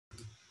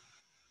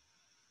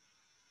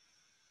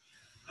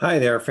Hi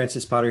there,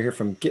 Francis Potter here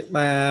from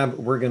GitLab.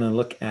 We're going to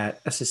look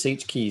at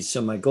SSH keys. So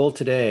my goal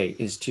today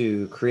is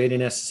to create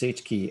an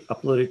SSH key,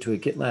 upload it to a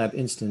GitLab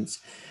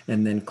instance,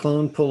 and then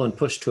clone, pull, and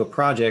push to a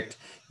project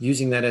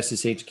using that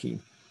SSH key.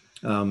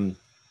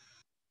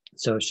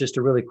 So it's just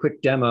a really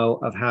quick demo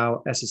of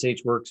how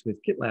SSH works with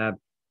GitLab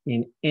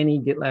in any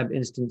GitLab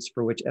instance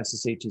for which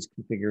SSH is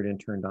configured and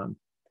turned on.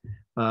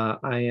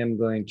 I am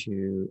going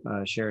to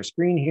share a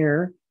screen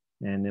here,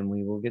 and then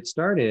we will get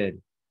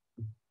started.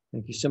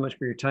 Thank you so much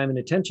for your time and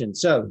attention.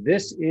 So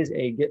this is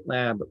a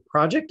GitLab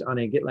project on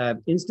a GitLab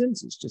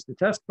instance. It's just a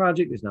test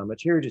project. There's not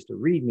much here, just a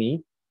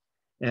README.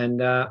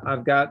 And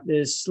I've got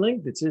this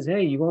link that says,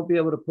 hey, you won't be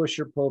able to push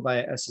or pull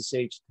by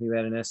SSH to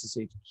add an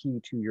SSH key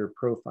to your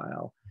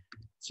profile.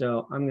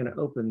 So I'm going to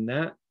open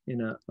that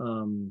in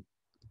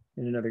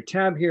another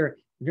tab here.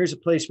 And here's a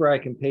place where I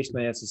can paste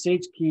my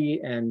SSH key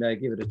and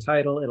give it a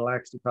title. It'll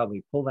actually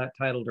probably pull that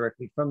title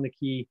directly from the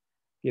key,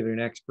 give it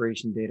an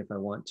expiration date if I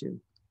want to.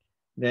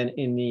 Then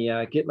in the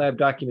GitLab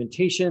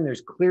documentation,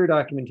 there's clear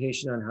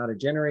documentation on how to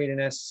generate an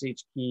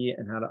SSH key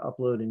and how to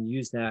upload and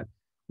use that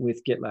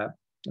with GitLab.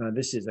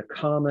 This is a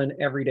common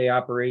everyday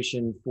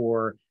operation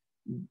for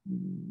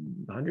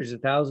hundreds of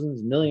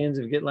thousands, millions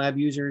of GitLab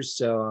users.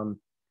 So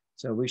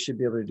we should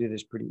be able to do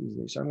this pretty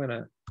easily. So I'm going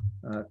to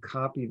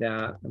copy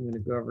that. I'm going to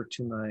go over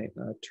to my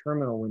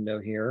terminal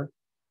window here,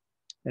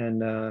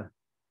 and I'm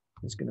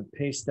just going to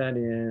paste that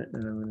in,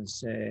 and I'm going to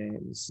say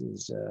this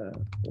is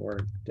for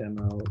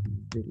demo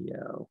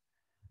video.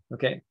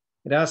 Okay,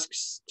 it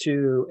asks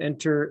to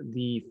enter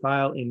the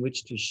file in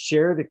which to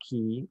share the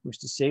key, which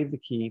to save the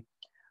key.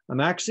 I'm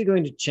actually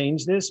going to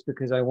change this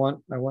because I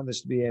want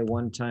this to be a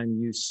one-time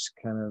use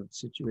kind of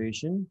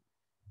situation.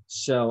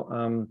 So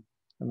I'm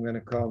going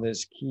to call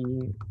this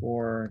key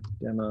for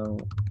demo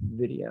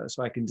video,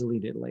 so I can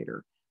delete it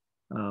later,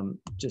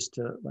 just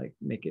to like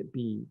make it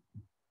be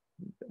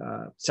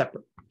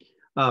separate.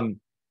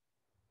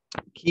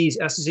 Keys,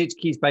 SSH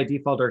keys by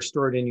default are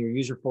stored in your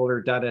user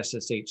folder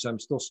 .ssh. So I'm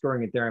still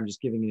storing it there. I'm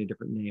just giving it a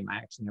different name. I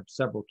actually have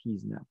several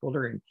keys in that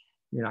folder, and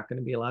you're not going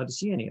to be allowed to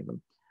see any of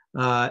them.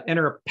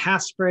 Enter a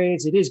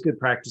passphrase. It is good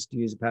practice to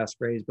use a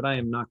passphrase, but I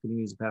am not going to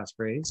use a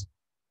passphrase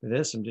for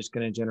this. I'm just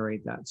going to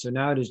generate that. So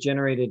now it has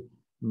generated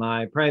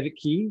my private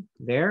key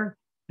there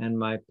and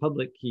my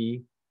public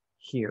key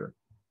here.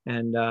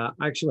 And I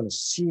actually want to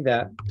see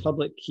that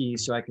public key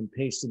so I can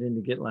paste it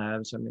into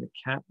GitLab. So I'm going to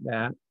cat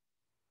that.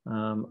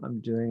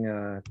 I'm doing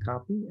a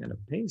copy and a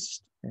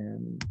paste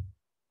and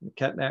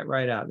cut that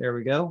right out. There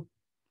we go.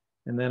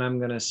 And then I'm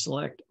going to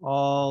select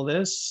all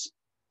this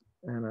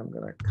and I'm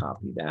going to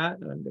copy that.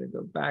 And I'm going to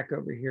go back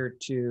over here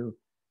to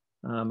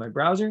my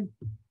browser,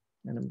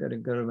 and I'm going to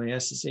go to my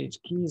SSH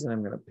keys and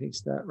I'm going to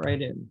paste that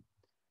right in.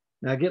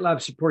 Now,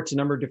 GitLab supports a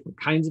number of different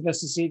kinds of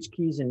SSH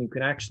keys, and you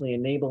can actually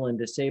enable and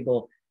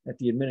disable at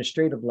the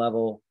administrative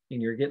level in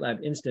your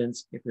GitLab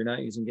instance. If you're not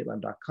using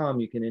GitLab.com,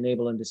 you can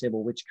enable and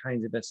disable which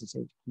kinds of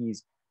SSH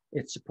keys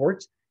it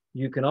supports.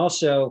 You can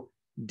also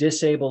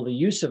disable the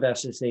use of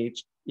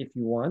SSH if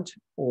you want,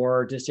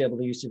 or disable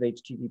the use of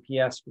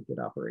HTTPS for Git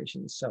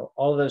operations. So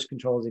all of those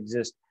controls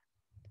exist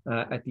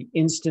at the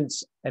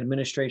instance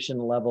administration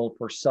level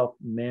for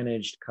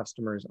self-managed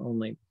customers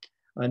only.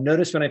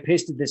 Notice when I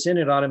pasted this in,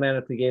 it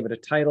automatically gave it a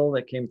title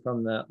that came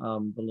from the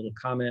little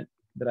comment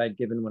that I'd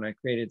given when I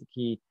created the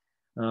key.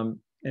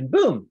 And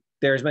boom,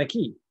 there's my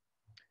key.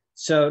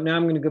 So now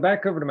I'm going to go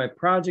back over to my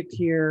project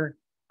here.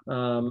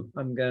 I'm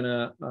going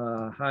to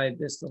hide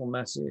this little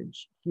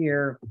message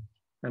here,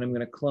 and I'm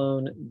going to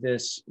clone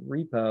this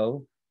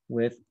repo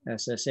with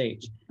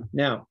SSH.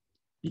 Now,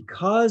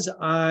 because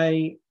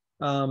I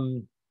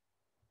put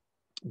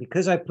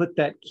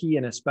that key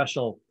in a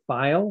special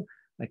file,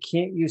 I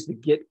can't use the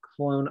git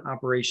clone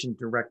operation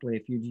directly.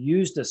 If you'd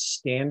used a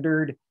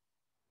standard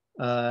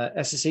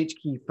SSH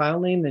key file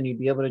name, then you'd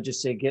be able to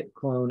just say git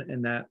clone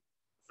in that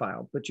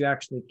file, but you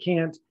actually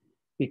can't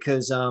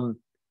because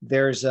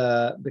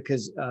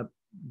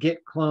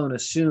git clone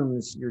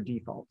assumes your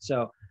default.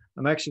 So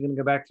I'm actually going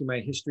to go back through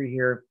my history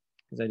here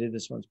because I did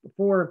this once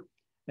before,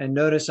 and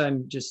notice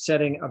I'm just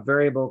setting a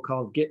variable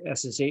called git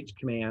SSH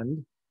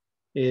command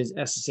is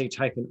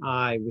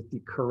SSH-I with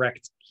the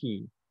correct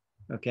key.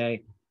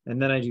 Okay, and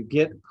then I do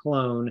git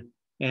clone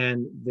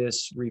and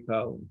this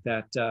repo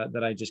that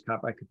I just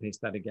copied. I could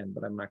paste that again,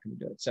 but I'm not going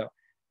to do it. So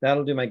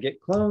that'll do my git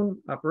clone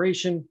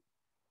operation.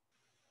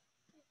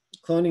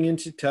 Cloning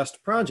into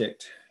test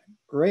project.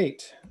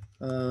 Great.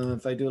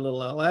 If I do a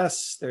little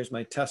ls, there's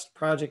my test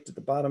project at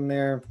the bottom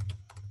there.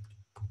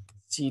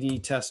 CD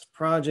test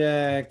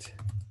project.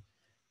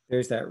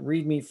 There's that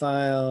README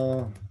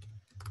file.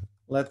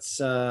 Let's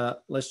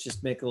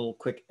just make a little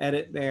quick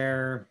edit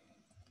there.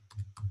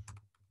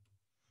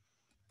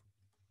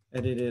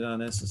 Edit it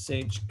on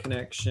SSH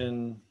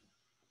connection.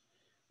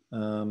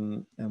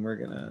 And we're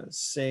going to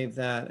save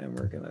that, and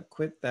we're going to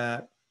quit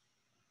that.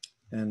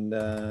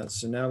 And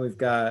so now we've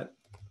got,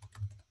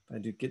 if I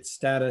do git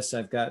status,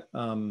 I've got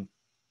the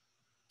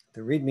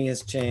README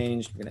has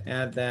changed. We're going to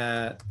add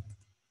that.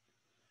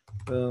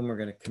 Boom, we're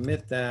going to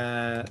commit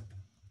that.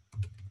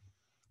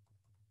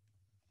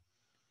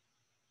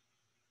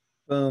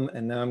 Boom,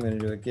 and now I'm going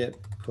to do a git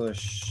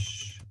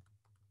push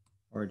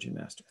origin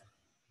master.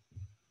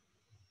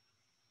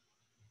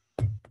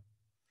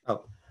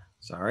 Oh,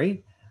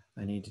 sorry.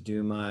 I need to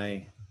do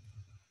my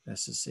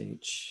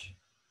SSH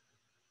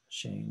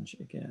change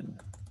again.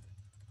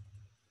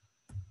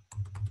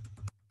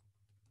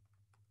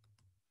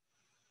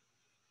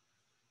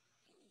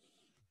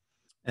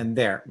 And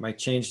there, my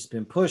change has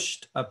been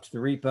pushed up to the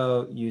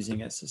repo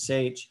using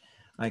SSH.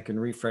 I can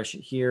refresh it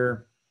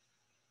here.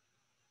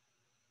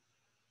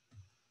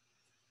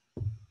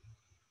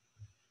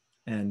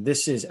 And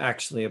this is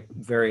actually a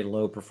very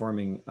low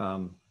performing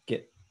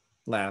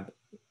GitLab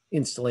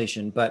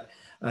installation, but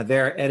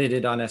they're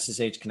edited on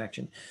SSH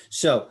connection.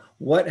 So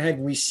what have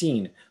we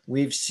seen?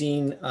 We've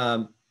seen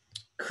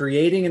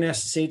creating an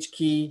SSH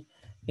key,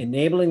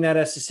 enabling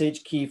that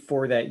SSH key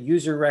for that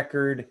user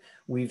record.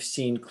 We've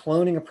seen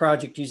cloning a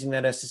project using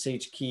that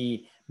SSH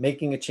key,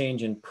 making a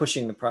change and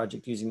pushing the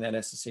project using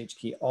that SSH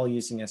key, all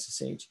using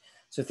SSH.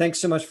 So thanks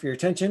so much for your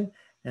attention.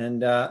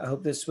 And I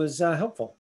hope this was helpful.